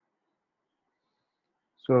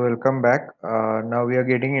So welcome back. Now we are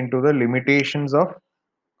getting into the limitations of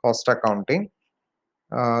cost accounting.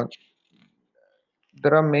 Uh,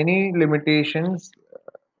 there are many limitations.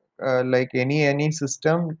 Like any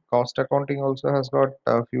system, cost accounting also has got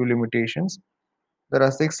a few limitations. There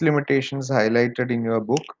are 6 limitations highlighted in your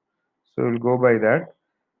book. So we'll go by that.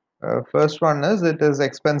 First one is it is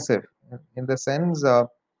expensive. In the sense,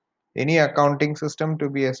 any accounting system to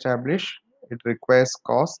be established, it requires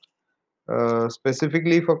cost.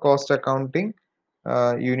 Specifically for cost accounting,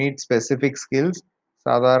 you need specific skills.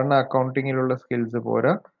 സാധാരണ അക്കൗണ്ടിങ്ങിലുള്ള skills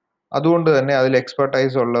പോരാ. അതുകൊണ്ട് തന്നെ അതിൽ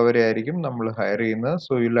expertise ഉള്ളവരെ ആയിരിക്കും നമ്മൾ hire ചെയ്യുന്നത്.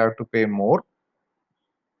 So you have to pay more.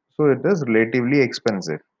 So it is relatively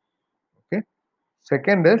expensive. Okay.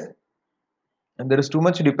 Second is, there is too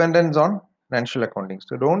much dependence on financial accounting.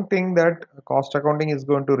 So don't think that cost accounting is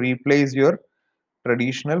going to replace your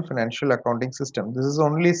traditional financial accounting system. This is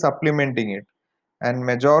only supplementing it. And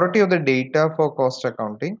majority of the data for cost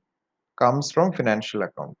accounting comes from financial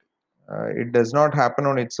accounting. It does not happen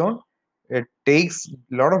on its own. It takes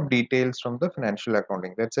a lot of details from the financial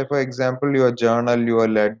accounting. Let's say, for example, your journal, your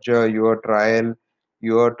ledger, your trial,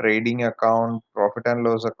 your trading account, profit and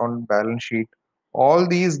loss account, balance sheet. All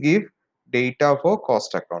these give data for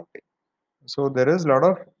cost accounting. So there is a lot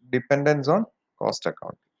of dependence on cost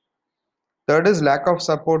accounting. Third is lack of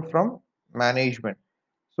support from management.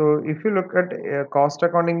 So if you look at cost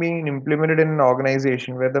accounting being implemented in an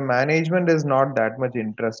organization where the management is not that much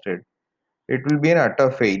interested, it will be an utter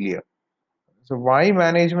failure. So why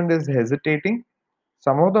management is hesitating?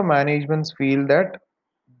 Some of the managements feel that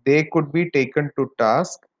they could be taken to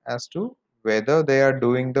task as to whether they are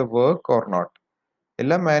doing the work or not.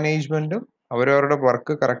 എല്ലാ മാനേജ്മെന്റും അവരവരുടെ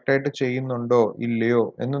work correct ആയിട്ട് ചെയ്യുന്നുണ്ടോ ഇല്ലയോ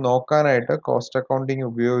എന്ന് നോക്കാനായിട്ട് cost accounting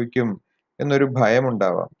ഉപയോഗിക്കും എന്നൊരു ഭയം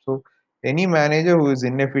ഉണ്ടാവാം. So any manager who is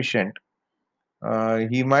inefficient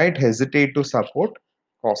he might hesitate to support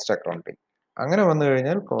cost accounting. അങ്ങനെ വന്നു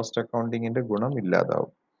കഴിഞ്ഞാൽ കോസ്റ്റ് അക്കൗണ്ടിങ്ങിന്റെ ഗുണം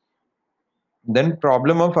ഇല്ലാതാവും. Then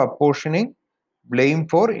problem of apportioning blame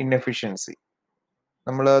for inefficiency.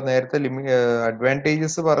 നമ്മൾ നേരത്തെ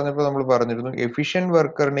അഡ്വാൻറ്റേജസ് പറഞ്ഞപ്പോൾ നമ്മൾ പറഞ്ഞിരുന്നു എഫിഷ്യന്റ്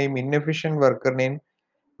വർക്കറിനെയും ഇൻഎഫിഷ്യന്റ് വർക്കറിനെയും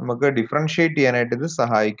നമുക്ക് ഡിഫറൻഷിയേറ്റ് ചെയ്യാനായിട്ട് ഇത്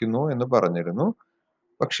സഹായിക്കുന്നു എന്ന് പറഞ്ഞിരുന്നു.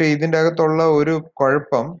 പക്ഷെ ഇതിൻ്റെ അകത്തുള്ള ഒരു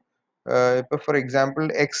കുഴപ്പം, ഇപ്പൊ ഫോർ എക്സാമ്പിൾ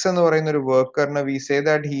എക്സ് എന്ന് പറയുന്ന ഒരു വർക്കറിന് we say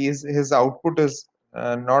that his output is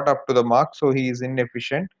not up to the mark, so he is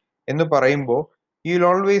inefficient എന്ന് പറയുമ്പോൾ he will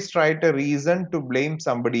always try to reason to blame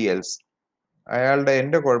somebody else. അയാളുടെ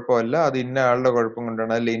എന്റെ കുഴപ്പമല്ല, അത് ഇന്ന ആളുടെ കുഴപ്പം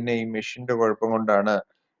കൊണ്ടാണ്, അല്ലെ ഇന്ന ഈ മെഷീന്റെ കുഴപ്പം കൊണ്ടാണ്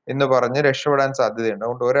എന്ന് പറഞ്ഞ് രക്ഷപ്പെടാൻ സാധ്യതയുണ്ട്.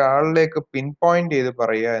 അതുകൊണ്ട് ഒരാളിലേക്ക് പിൻ പോയിന്റ് ചെയ്ത്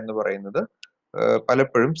പറയുക എന്ന് പറയുന്നത്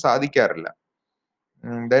പലപ്പോഴും സാധിക്കാറില്ല.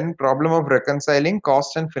 Then problem of reconciling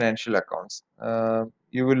cost and financial accounts.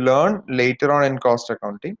 You will learn later on in cost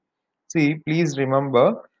accounting. See, please remember,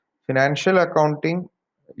 financial accounting,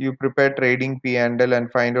 you prepare trading P&L and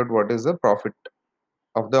find out what is the profit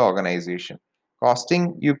of the organization. Costing,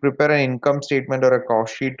 you prepare an income statement or a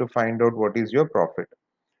cost sheet to find out what is your profit.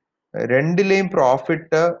 രണ്ടിലെയും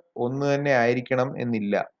profit ഒന്ന് തന്നെ ആയിരിക്കണം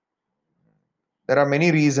എന്നില്ല. There are many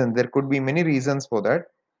reasons. There could be many reasons for that.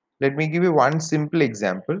 Let me give you one simple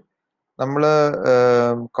example. നമ്മൾ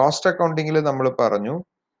cost അക്കൗണ്ടിങ്ങിൽ നമ്മൾ പറഞ്ഞു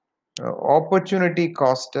opportunity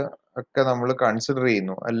cost ഒക്കെ നമ്മൾ consider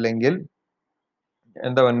ചെയ്യുന്നു, അല്ലെങ്കിൽ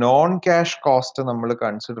എന്താ നോൺ ക്യാഷ് കോസ്റ്റ് നമ്മൾ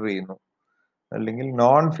കൺസിഡർ ചെയ്യുന്നു, അല്ലെങ്കിൽ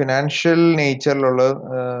നോൺ ഫിനാൻഷ്യൽ നേച്ചറിലുള്ള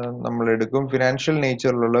നമ്മൾ എടുക്കും, ഫിനാൻഷ്യൽ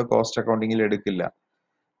നേച്ചറിലുള്ള കോസ്റ്റ് അക്കൗണ്ടിങ്ങിൽ എടുക്കില്ല.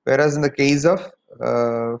 Whereas in the case of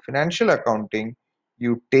financial accounting,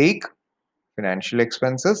 you take financial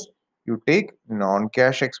expenses, you take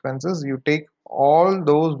non-cash expenses, you take all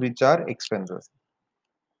those which are expenses.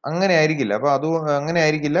 അങ്ങനെ ആയിരിക്കില്ല. അപ്പൊ അത് അങ്ങനെ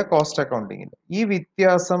ആയിരിക്കില്ല കോസ്റ്റ് അക്കൗണ്ടിങ്ങിൽ. ഈ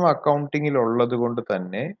വ്യത്യാസം അക്കൗണ്ടിങ്ങിൽ ഉള്ളത് കൊണ്ട്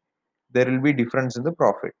തന്നെ there will be difference in the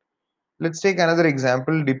profit. Let's take another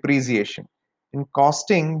example, depreciation. In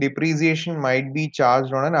costing, depreciation might be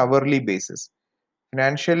charged on an hourly basis.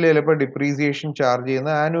 Financially ചിലപ്പോൾ ഡിപ്രീസിയേഷൻ ചാർജ്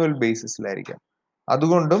ചെയ്യുന്ന ആനുവൽ ബേസിസിലായിരിക്കാം.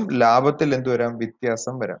 അതുകൊണ്ടും ലാഭത്തിൽ എന്ത് വരാം,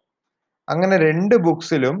 വ്യത്യാസം വരാം. അങ്ങനെ രണ്ട്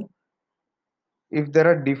ബുക്സിലും if there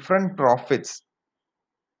are different profits,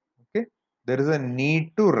 okay, there is a need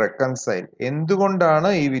to reconcile. എന്തുകൊണ്ടാണ്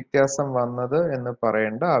ഈ വ്യത്യാസം വന്നത് എന്ന്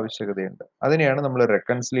പറയേണ്ട ആവശ്യകതയുണ്ട്. അതിനെയാണ് നമ്മൾ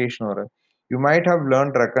റെക്കൺസിലിയേഷൻ എന്ന് പറയുന്നത്. You might have learn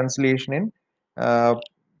reconciliation in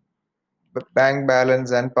bank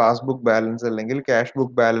balance and passbook balance അല്ലെങ്കിൽ ക്യാഷ്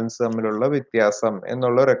ബുക്ക് ബാലൻസ് തമ്മിലുള്ള വ്യത്യാസം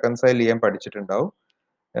എന്നുള്ള റെക്കൺസൈൽ ചെയ്യാൻ പഠിച്ചിട്ടുണ്ടാവും.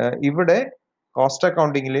 ഇവിടെ കോസ്റ്റ്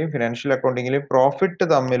അക്കൗണ്ടിങ്ങിലെയും ഫിനാൻഷ്യൽ അക്കൗണ്ടിങ്ങിലെയും പ്രോഫിറ്റ്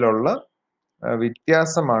തമ്മിലുള്ള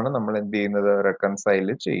വ്യത്യാസമാണ് നമ്മൾ എന്ത് ചെയ്യുന്നത്, റെക്കൺസൈൽ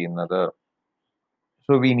ചെയ്യുന്നത്.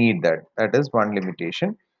 So we need that. That is one limitation.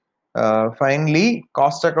 Finally,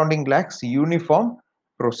 cost accounting lacks uniform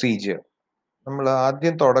procedure. നമ്മൾ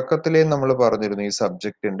ആദ്യം തുടക്കത്തിലേ നമ്മൾ പറഞ്ഞിരുന്നു ഈ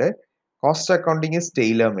സബ്ജക്റ്റിന്റെ cost accounting is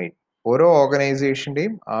Taylor made. ഓരോ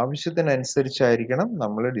ഓർഗനൈസേഷന്റെയും ആവശ്യത്തിനനുസരിച്ചായിരിക്കണം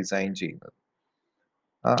നമ്മൾ ഡിസൈൻ ചെയ്യുന്നത്.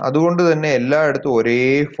 അതുകൊണ്ട് തന്നെ എല്ലായിടത്തും ഒരേ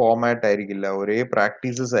ഫോമാറ്റ് ആയിരിക്കില്ല, ഒരേ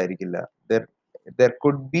പ്രാക്ടീസസ് ആയിരിക്കില്ല. There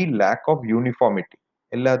could be lack of uniformity.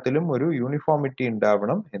 എല്ലാത്തിലും ഒരു യൂണിഫോമിറ്റി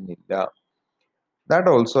ഉണ്ടാവണം എന്നില്ല. That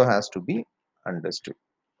also has to be understood.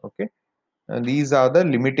 Okay, these are the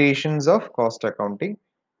limitations of cost accounting.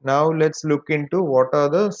 Now let's look into what are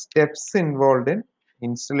the steps involved in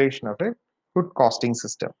installation of a good costing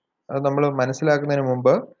system. അത് നമ്മൾ മനസ്സിലാക്കുന്നതിന്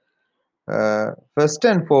മുമ്പ് first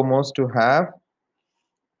and foremost, to have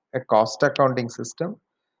a cost accounting system,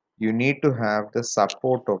 you need to have the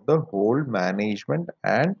support of the whole management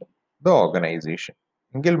and the organization.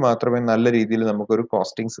 എങ്കിൽ മാത്രമേ നല്ല രീതിയിൽ നമുക്കൊരു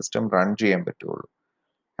costing system run ചെയ്യാൻ പറ്റുള്ളൂ.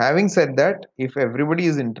 Having said that, if everybody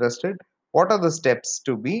is interested, what are the steps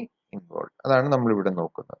to be involved? അതാണ് നമ്മൾ ഇവിടെ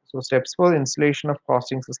നോക്കുന്നത്. So steps for installation of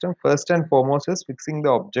costing system, first and foremost is fixing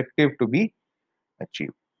the objective to be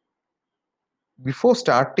achieved. Before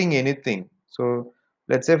starting anything, so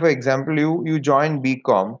let's say for example you join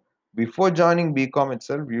BCom. Before joining BCom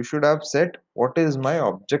itself, you should have set what is my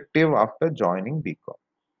objective after joining BCom.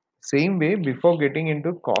 Same way, before getting into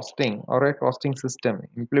costing or a costing system,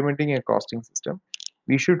 implementing a costing system,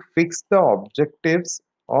 we should fix the objectives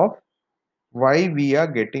of why we are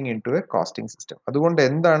getting into a costing system. അതുകൊണ്ട്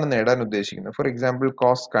എന്താണ് നേടാൻ ഉദ്ദേശിക്കുന്നത്? For example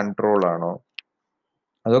cost control ആണോ,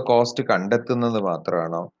 അതോ cost കണ്ടെത്തുന്നത്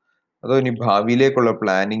മാത്രമാണോ, അതോ ഇനി ഭാവിയിലേക്കുള്ള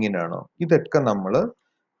പ്ലാനിങ്ങിനാണോ? ഇതൊക്കെ നമ്മൾ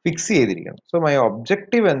ഫിക്സ് ചെയ്തിരിക്കണം. സോ മൈ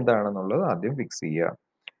ഒബ്ജക്റ്റീവ് എന്താണെന്നുള്ളത് ആദ്യം ഫിക്സ് ചെയ്യുക.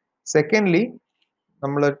 സെക്കൻഡ്ലി,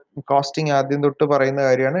 നമ്മൾ കോസ്റ്റിംഗ് ആദ്യം തൊട്ട് പറയുന്ന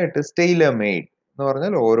കാര്യമാണ് ഇറ്റ് ഇസ് ടൈലർ മെയ്ഡ് എന്ന്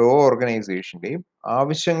പറഞ്ഞാൽ ഓരോ ഓർഗനൈസേഷന്റെയും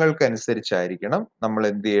ആവശ്യങ്ങൾക്കനുസരിച്ചായിരിക്കണം നമ്മൾ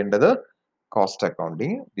എന്ത് ചെയ്യേണ്ടത്, കോസ്റ്റ്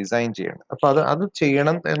അക്കൗണ്ടിങ് ഡിസൈൻ ചെയ്യണം. അപ്പൊ അത്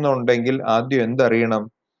ചെയ്യണം എന്നുണ്ടെങ്കിൽ ആദ്യം എന്തറിയണം,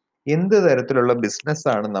 എന്ത് തരത്തിലുള്ള ബിസിനസ്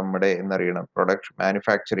ആണ് നമ്മുടെ എന്നറിയണം. പ്രൊഡക്ഷൻ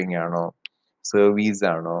മാനുഫാക്ചറിങ് ആണോ, സർവീസ്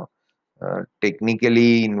ആണോ, ടെക്നിക്കലി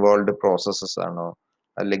ഇൻവോൾവ് പ്രോസസ്സസ് ആണോ,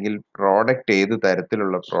 അല്ലെങ്കിൽ പ്രോഡക്റ്റ് ഏത്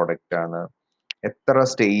തരത്തിലുള്ള പ്രോഡക്റ്റ് ആണ്, എത്ര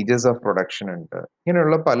സ്റ്റേജസ് ഓഫ് പ്രൊഡക്ഷൻ ഉണ്ട്,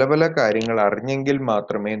 ഇങ്ങനെയുള്ള പല പല കാര്യങ്ങൾ അറിഞ്ഞെങ്കിൽ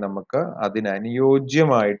മാത്രമേ നമുക്ക്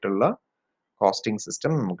അതിനനുയോജ്യമായിട്ടുള്ള കോസ്റ്റിംഗ്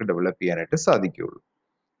സിസ്റ്റം നമുക്ക് ഡെവലപ്പ് ചെയ്യാനായിട്ട് സാധിക്കുകയുള്ളൂ.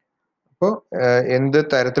 അപ്പോൾ എന്ത്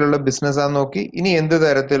തരത്തിലുള്ള ബിസിനസ് ആണെന്ന് നോക്കി, ഇനി എന്ത്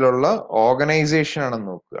തരത്തിലുള്ള ഓർഗനൈസേഷൻ ആണെന്ന്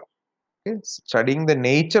നോക്കുക. Studying the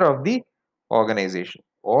nature of the organisation.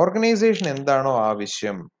 Organisation എന്താണോ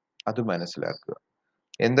ആവശ്യം അത് മനസ്സിലാക്കുക.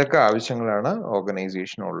 എന്തൊക്കെ ആവശ്യങ്ങളാണ്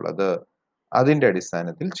ഓർഗനൈസേഷൻ ഉള്ളത്, അതിന്റെ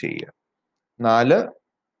അടിസ്ഥാനത്തിൽ ചെയ്യുക. 4,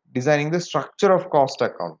 designing the structure of cost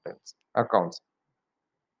accounts.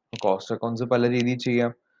 Cost accounts പല രീതിയിൽ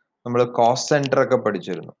ചെയ്യാം. നമ്മൾ കോസ്റ്റ് സെന്റർ ഒക്കെ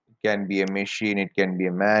പഠിച്ചിരുന്നു. It can be A machine, it can be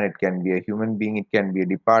a man, it can be A human being, it can be A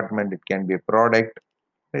department, it can be A product.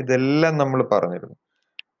 ഇതെല്ലാം നമ്മൾ പറഞ്ഞിരുന്നു.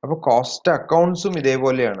 അപ്പൊ കോസ്റ്റ് അക്കൗണ്ട്സും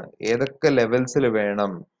ഇതേപോലെയാണ്. ഏതൊക്കെ ലെവൽസിൽ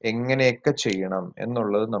വേണം, എങ്ങനെയൊക്കെ ചെയ്യണം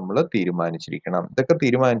എന്നുള്ളത് നമ്മൾ തീരുമാനിച്ചിരിക്കണം. ഇതൊക്കെ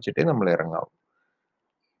തീരുമാനിച്ചിട്ടേ നമ്മൾ ഇറങ്ങാവൂ.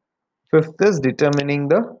 Fifth is determining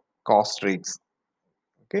the cost rates.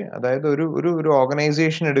 Okay, അതായത് ഒരു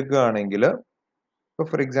ഓർഗനൈസേഷൻ എടുക്കുകയാണെങ്കിൽ, ഇപ്പൊ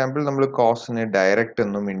ഫോർ എക്സാമ്പിൾ നമ്മൾ കോസ്റ്റിനെ ഡയറക്റ്റ്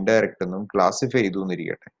എന്നും ഇൻഡയറക്റ്റ് എന്നും ക്ലാസിഫൈ ചെയ്തു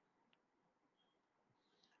എന്നിരിക്കട്ടെ.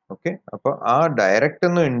 ഓക്കെ, അപ്പൊ ആ ഡയറക്റ്റ്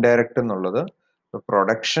എന്നും ഇൻഡയറക്റ്റ് എന്നുള്ളത്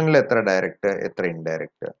പ്രൊഡക്ഷനിൽ എത്ര ഡയറക്റ്റ്, എത്ര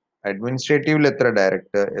ഇൻഡയറക്റ്റ്, അഡ്മിനിസ്ട്രേറ്റീവിൽ എത്ര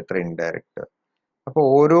ഡയറക്റ്റ്, എത്ര ഇൻഡയറക്റ്റ്. അപ്പൊ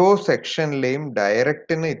ഓരോ സെക്ഷനിലെയും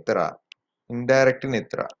ഡയറക്റ്റിന് ഇത്ര, ഇൻഡയറക്റ്റിന്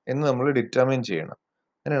ഇത്ര എന്ന് നമ്മൾ ഡിറ്റർമിൻ ചെയ്യണം.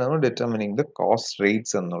 അങ്ങനെയാണ് നമ്മൾ ഡിറ്റർമിനിങ് ദ കോസ്റ്റ്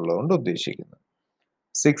റേറ്റ്സ് എന്നുള്ളതുകൊണ്ട് ഉദ്ദേശിക്കുന്നത്.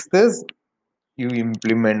 Sixth is U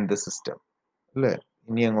implement the system. അല്ലെ,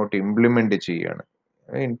 ഇനി അങ്ങോട്ട് ഇംപ്ലിമെന്റ് ചെയ്യാണ്.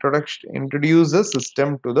 Introduce the system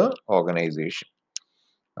to the organisation.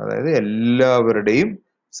 അതായത് എല്ലാവരുടെയും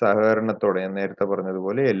സഹകരണത്തോടെ, ഞാൻ നേരത്തെ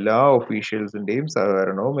പറഞ്ഞതുപോലെ എല്ലാ ഒഫീഷ്യൽസിന്റെയും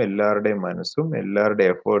സഹകരണവും, എല്ലാവരുടെയും മനസ്സും,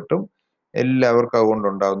 എല്ലാവരുടെയും എഫേർട്ടും, എല്ലാവർക്കും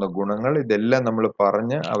അതുകൊണ്ടുണ്ടാകുന്ന ഗുണങ്ങൾ, ഇതെല്ലാം നമ്മൾ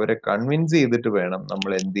പറഞ്ഞ് അവരെ കൺവിൻസ് ചെയ്തിട്ട് വേണം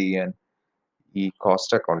നമ്മൾ എന്ത് ചെയ്യാൻ, ഈ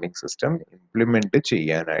കോസ്റ്റ് അക്കൗണ്ടിങ് സിസ്റ്റം ഇംപ്ലിമെന്റ്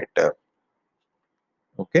ചെയ്യാനായിട്ട്.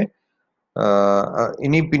 ഓക്കെ,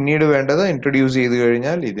 ഇനി പിന്നീട് വേണ്ടത്, ഇൻട്രൊഡ്യൂസ് ചെയ്ത്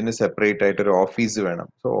കഴിഞ്ഞാൽ ഇതിന് സെപ്പറേറ്റ് ആയിട്ട് ഒരു ഓഫീസ് വേണം.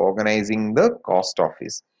 So organising the cost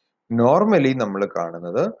office. Normally നമ്മൾ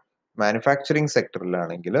കാണുന്നത് manufacturing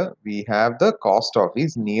സെക്ടറിലാണെങ്കിൽ we have the cost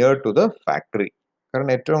office near to the factory.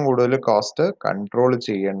 കാരണം ഏറ്റവും കൂടുതൽ കോസ്റ്റ് കൺട്രോൾ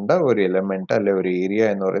ചെയ്യേണ്ട ഒരു എലമെന്റ് അല്ലെ ഒരു ഏരിയ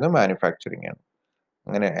എന്ന് പറയുന്നത് മാനുഫാക്ചറിങ് ആണ്.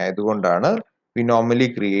 അങ്ങനെ ആയതുകൊണ്ടാണ് V normally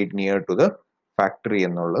create near to the factory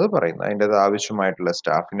എന്നുള്ളത് പറയുന്നത്. അതിൻ്റെ ആവശ്യമായിട്ടുള്ള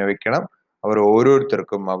സ്റ്റാഫിനെ വെക്കണം. അവർ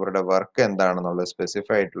ഓരോരുത്തർക്കും അവരുടെ വർക്ക് എന്താണെന്നുള്ള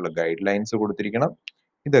സ്പെസിഫൈ ആയിട്ടുള്ള ഗൈഡ് ലൈൻസ് കൊടുത്തിരിക്കണം.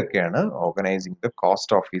 ഇതൊക്കെയാണ് ഓർഗനൈസിങ് ദ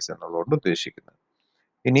കോസ്റ്റ് ഓഫീസ് എന്നുള്ളതുകൊണ്ട് ഉദ്ദേശിക്കുന്നത്.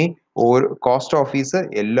 ഇനി കോസ്റ്റ് ഓഫീസ്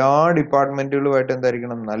എല്ലാ ഡിപ്പാർട്ട്മെന്റുകളുമായിട്ട്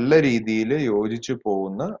എന്തായിരിക്കണം, നല്ല രീതിയിൽ യോജിച്ചു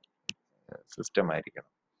പോകുന്ന സിസ്റ്റം ആയിരിക്കണം.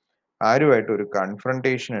 ആരുമായിട്ട് ഒരു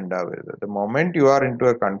കൺഫ്രണ്ടേഷൻ ഉണ്ടാവരുത്. The moment you are into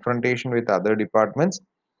a confrontation with other departments,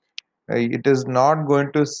 it is not going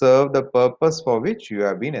to serve the purpose for which you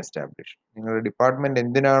have been established. നിങ്ങളുടെ ഡിപ്പാർട്ട്മെന്റ്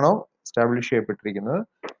എന്തിനാണോ എസ്റ്റാബ്ലിഷ് ചെയ്യപ്പെട്ടിരിക്കുന്നത്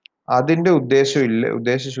അതിന്റെ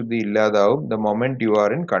ഉദ്ദേശശുദ്ധി ഇല്ലാതാവും the moment you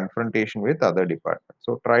are in confrontation with other departments.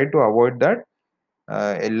 So try to avoid that.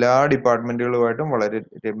 എല്ലാ ഡിപ്പാർട്ട്മെന്റുകളുമായിട്ടും വളരെ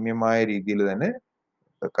രമ്യമായ രീതിയിൽ തന്നെ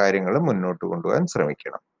കാര്യങ്ങൾ മുന്നോട്ട് കൊണ്ടുപോകാൻ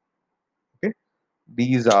ശ്രമിക്കണം. Okay,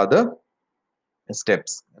 these are the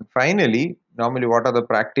steps. And finally, normally what are the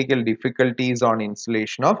practical difficulties on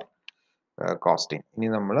installation of costing? ഇനി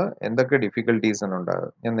നമ്മൾ എന്തൊക്കെ ഡിഫിക്കൽട്ടീസ് ആണ് ഉണ്ടാകുക?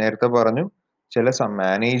 ഞാൻ നേരത്തെ പറഞ്ഞു, ചില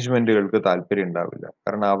മാനേജ്മെന്റുകൾക്ക് താല്പര്യം ഉണ്ടാവില്ല.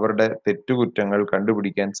 കാരണം അവരുടെ തെറ്റുകുറ്റങ്ങൾ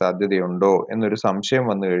കണ്ടുപിടിക്കാൻ സാധ്യതയുണ്ടോ എന്നൊരു സംശയം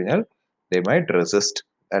വന്നു കഴിഞ്ഞാൽ they might resist.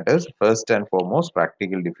 That is first and foremost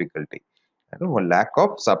practical difficulty. Lack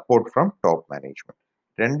of support from top management.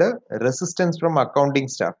 രണ്ട്, resistance from accounting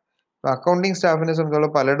staff. Accounting സ്റ്റാഫിനെ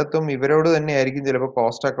സംബന്ധിച്ചോളം പലയിടത്തും ഇവരോട് തന്നെയായിരിക്കും ചിലപ്പോൾ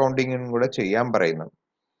കോസ്റ്റ് അക്കൗണ്ടിങ്ങും കൂടെ ചെയ്യാൻ പറയുന്നത്.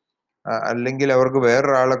 അല്ലെങ്കിൽ അവർക്ക്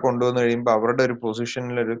വേറൊരാളെ കൊണ്ടുവന്ന് കഴിയുമ്പോൾ അവരുടെ ഒരു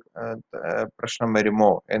പൊസിഷനിൽ ഒരു പ്രശ്നം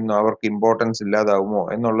വരുമോ എന്നോ, അവർക്ക് ഇമ്പോർട്ടൻസ് ഇല്ലാതാവുമോ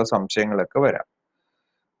എന്നുള്ള സംശയങ്ങളൊക്കെ വരാം.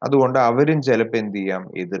 അതുകൊണ്ട് അവരും ചിലപ്പോൾ എന്ത് ചെയ്യാം,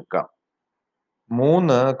 എതിർക്കാം.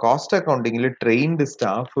 മൂന്ന്, കോസ്റ്റ് അക്കൗണ്ടിങ്ങിൽ ട്രെയിൻഡ്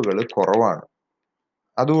സ്റ്റാഫുകൾ കുറവാണ്.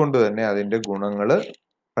 അതുകൊണ്ട് തന്നെ അതിന്റെ ഗുണങ്ങൾ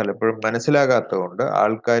പലപ്പോഴും മനസ്സിലാകാത്തതുകൊണ്ട്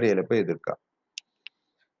ആൾക്കാർ ചിലപ്പോൾ എതിർക്കാം.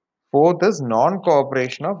 Fourth is known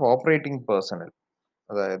cooperation of operating personal.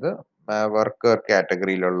 അതായത് വർക്കർ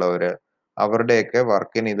കാറ്റഗറിയിലുള്ളവര് അവരുടെയൊക്കെ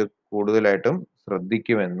വർക്കിന് ഇത് കൂടുതലായിട്ടും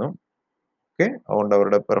ശ്രദ്ധിക്കുമെന്നും അതുകൊണ്ട്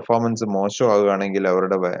അവരുടെ പെർഫോമൻസ് മോശമാകുകയാണെങ്കിൽ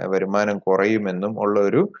അവരുടെ വരുമാനം കുറയുമെന്നും ഉള്ള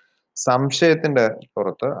ഒരു സംശയത്തിന്റെ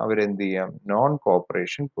പുറത്ത് അവരെന്ത് ചെയ്യാം, നോൺ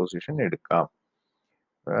കോഓപ്പറേഷൻ പൊസിഷൻ എടുക്കാം.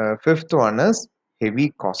 Fifth one is heavy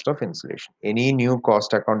cost of installation. Any new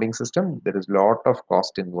cost accounting system, there is lot of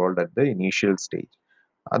cost involved at the initial stage.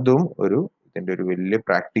 അതും ഇതിന്റെ ഒരു വലിയ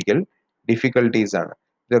പ്രാക്ടിക്കൽ ഡിഫിക്കൽട്ടീസ് ആണ്.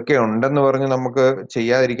 ഇതൊക്കെ ഉണ്ടെന്ന് പറഞ്ഞ് നമുക്ക്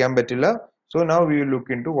ചെയ്യാതിരിക്കാൻ പറ്റില്ല. So now we will look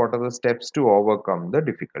into what are the steps to overcome the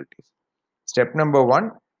difficulties. Step number one,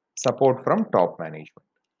 support from top management.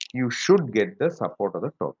 You should get the support of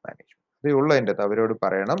the top management. ഇത് ഉള്ളതിൻ്റെ അവരോട്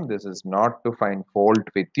പറയണം, this is not to find fault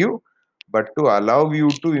with you, but to allow you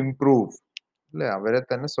to improve. അല്ലെ, അവരെ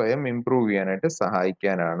തന്നെ സ്വയം improve ചെയ്യാനായിട്ട്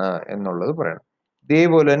സഹായിക്കാനാണ് എന്നുള്ളത് പറയണം.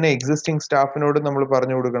 ഇതേപോലെ തന്നെ എക്സിസ്റ്റിംഗ് സ്റ്റാഫിനോട് നമ്മൾ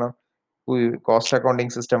പറഞ്ഞു കൊടുക്കണം, കോസ്റ്റ്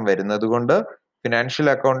അക്കൗണ്ടിങ് സിസ്റ്റം വരുന്നത് കൊണ്ട് ഫിനാൻഷ്യൽ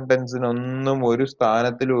അക്കൗണ്ടൻസിനൊന്നും ഒരു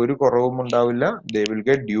സ്ഥാനത്തിൽ ഒരു കുറവും ഉണ്ടാവില്ല. They will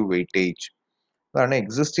get due weightage. അതാണ്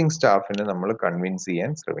എക്സിസ്റ്റിംഗ് സ്റ്റാഫിനെ നമ്മൾ കൺവിൻസ്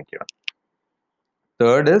ചെയ്യാൻ ശ്രമിക്കണം.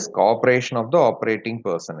 Third is cooperation of the operating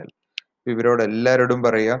personal. ഇവരോട് എല്ലാവരോടും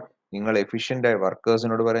പറയുക, നിങ്ങൾ എഫിഷ്യന്റ് ആയി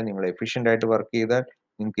വർക്കേഴ്സിനോട് പറയാം, നിങ്ങൾ എഫിഷ്യന്റ് ആയിട്ട് വർക്ക് ചെയ്താൽ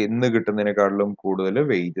നിങ്ങൾക്ക് എന്ന് കിട്ടുന്നതിനേക്കാളും കൂടുതൽ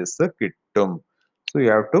വേജസ് കിട്ടും. So you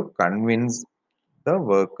have to convince the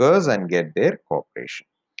workers and get there corporation.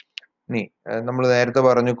 ഇനി നമ്മൾ നേരത്തെ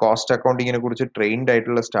പറഞ്ഞു കോസ്റ്റ് അക്കൗണ്ടിങ്ങിനെ കുറിച്ച് ട്രെയിൻഡ്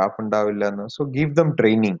ആയിട്ടുള്ള സ്റ്റാഫ് ഉണ്ടാവില്ല എന്ന്. So give them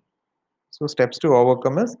training. So steps to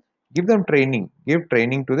overcome is give them training. Give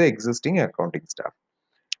training to the existing accounting staff.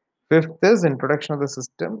 Fifth is introduction of the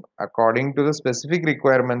system according to the specific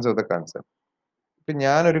requirements of the concept. ഇപ്പൊ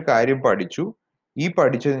ഞാനൊരു കാര്യം പഠിച്ചു, ഈ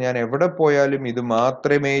പഠിച്ചത് ഞാൻ എവിടെ പോയാലും ഇത്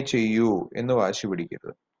മാത്രമേ ചെയ്യൂ എന്ന് വാശി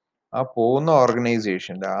പിടിക്കരുത്. ആ പോകുന്ന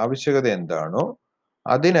ഓർഗനൈസേഷന്റെ ആവശ്യകത എന്താണോ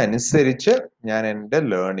അതിനനുസരിച്ച് ഞാൻ എൻ്റെ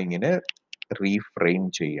ലേണിങ്ങിനെ റീഫ്രെയിം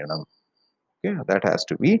ചെയ്യണം. That has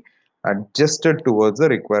to be adjusted towards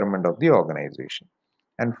the requirement of the organization.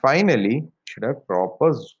 And finally, should have proper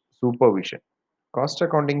supervision. Cost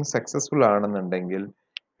accounting successful ആണെന്നുണ്ടെങ്കിൽ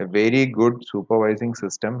a very good supervising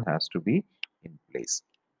system has to be in place.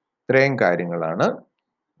 ഇത്രയും കാര്യങ്ങളാണ്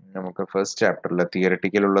നമുക്ക് first ചാപ്റ്ററിലെ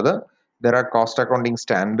theoretical ഉള്ളത്. There are cost accounting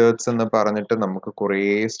standards എന്ന് പറഞ്ഞിട്ട് നമുക്ക് കുറേ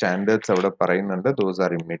standards അവിടെ പറയുന്നുണ്ട്. Those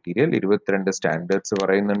are immaterial. 22 സ്റ്റാൻഡേർഡ്സ്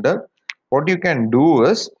പറയുന്നുണ്ട്. What you can do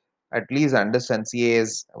is at least understand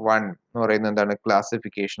CAS 1 എന്ന് പറയുന്നത് എന്താണ്,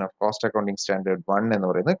 classification of cost accounting standard 1 എന്ന്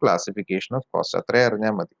പറയുന്നത് ക്ലാസിഫിക്കേഷൻ ഓഫ് കോസ്റ്റ്, അത്രേ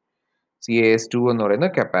അറിഞ്ഞാൽ മതി. CAS 2 എന്ന്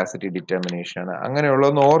പറയുന്നത് കപ്പാസിറ്റി ഡിറ്റർമിനേഷൻ ആണ്.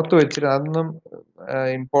 അങ്ങനെയുള്ളതൊന്ന് ഓർത്ത് വെച്ചിട്ട് അതൊന്നും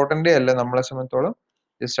ഇമ്പോർട്ടൻ്റേ അല്ല നമ്മളെ സംബന്ധിച്ചോളം.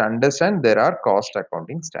 Just understand there are cost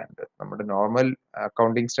accounting standard. നമ്മുടെ നോർമൽ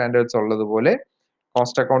അക്കൗണ്ടിങ് സ്റ്റാൻഡേർഡ്സ് ഉള്ളതുപോലെ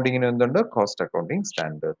കോസ്റ്റ് അക്കൗണ്ടിങ്ങിന് എന്തുണ്ട്, കോസ്റ്റ് അക്കൗണ്ടിങ്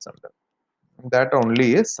സ്റ്റാൻഡേർഡ്സ് ഉണ്ട്. That only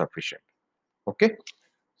is sufficient. Okay,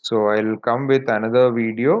 so I'll come with another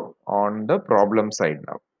video on the problem side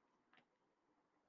now.